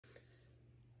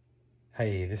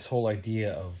Hey, this whole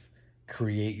idea of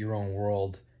create your own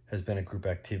world has been a group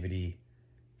activity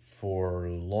for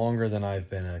longer than I've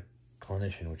been a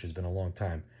clinician, which has been a long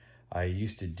time. I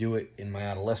used to do it in my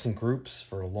adolescent groups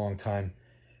for a long time,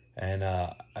 and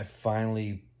I'm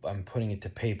putting it to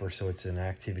paper, so it's an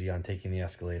activity on taking the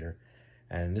escalator.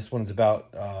 And this one's about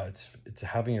it's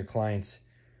having your clients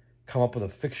come up with a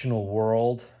fictional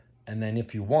world, and then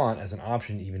if you want, as an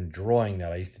option, even drawing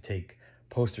that. I used to take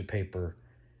poster paper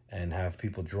and have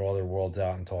people draw their worlds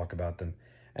out and talk about them.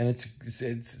 And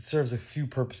it serves a few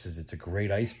purposes. It's a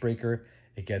great icebreaker.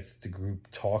 It gets the group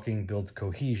talking, builds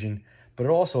cohesion, but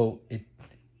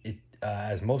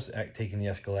as most taking the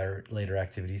escalator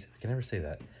activities, I can never say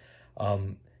that.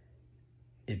 Um,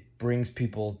 it brings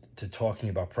people to talking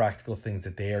about practical things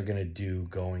that they are going to do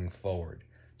going forward.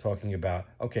 Talking about,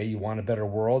 okay, you want a better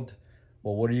world?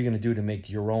 Well, what are you going to do to make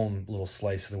your own little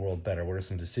slice of the world better? What are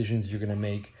some decisions you're going to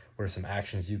make? What are some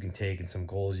actions you can take and some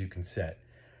goals you can set?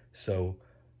 So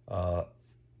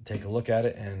take a look at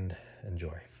it and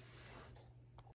enjoy.